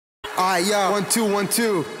Alright, yo, 1 2 1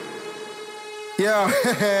 2. Yo,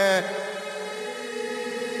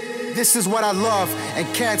 this is what I love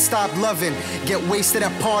and can't stop loving. Get wasted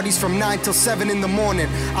at parties from 9 till 7 in the morning.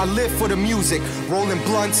 I live for the music, rolling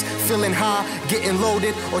blunts, feeling high, getting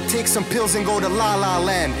loaded, or take some pills and go to La La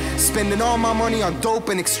Land. Spending all my money on dope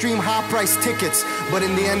and extreme high price tickets, but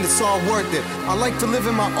in the end it's all worth it. I like to live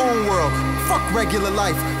in my own world. Fuck regular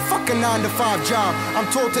life, fuck a 9 to 5 job.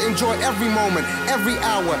 I'm told to enjoy every moment, every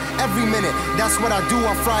hour, every minute. That's what I do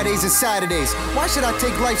on Fridays and Saturdays. Why should I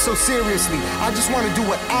take life so seriously? I just want to do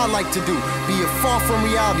what I like to do, be it far from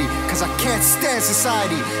reality, cause I can't stand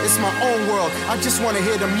society. It's my own world, I just want to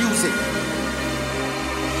hear the music.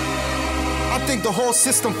 I think the whole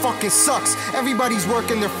system fucking sucks. Everybody's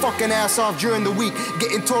working their fucking ass off during the week,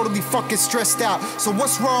 getting totally fucking stressed out. So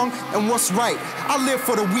what's wrong and what's right? I live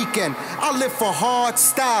for the weekend, I live for hard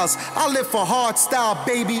styles, I live for hard style,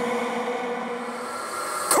 baby.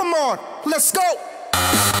 Come on, let's go!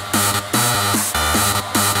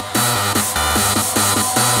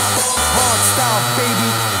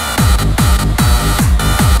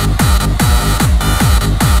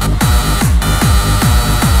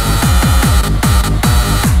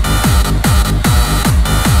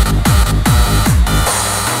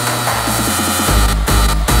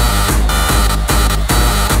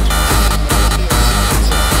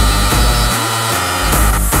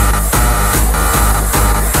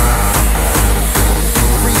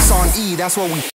 That's what we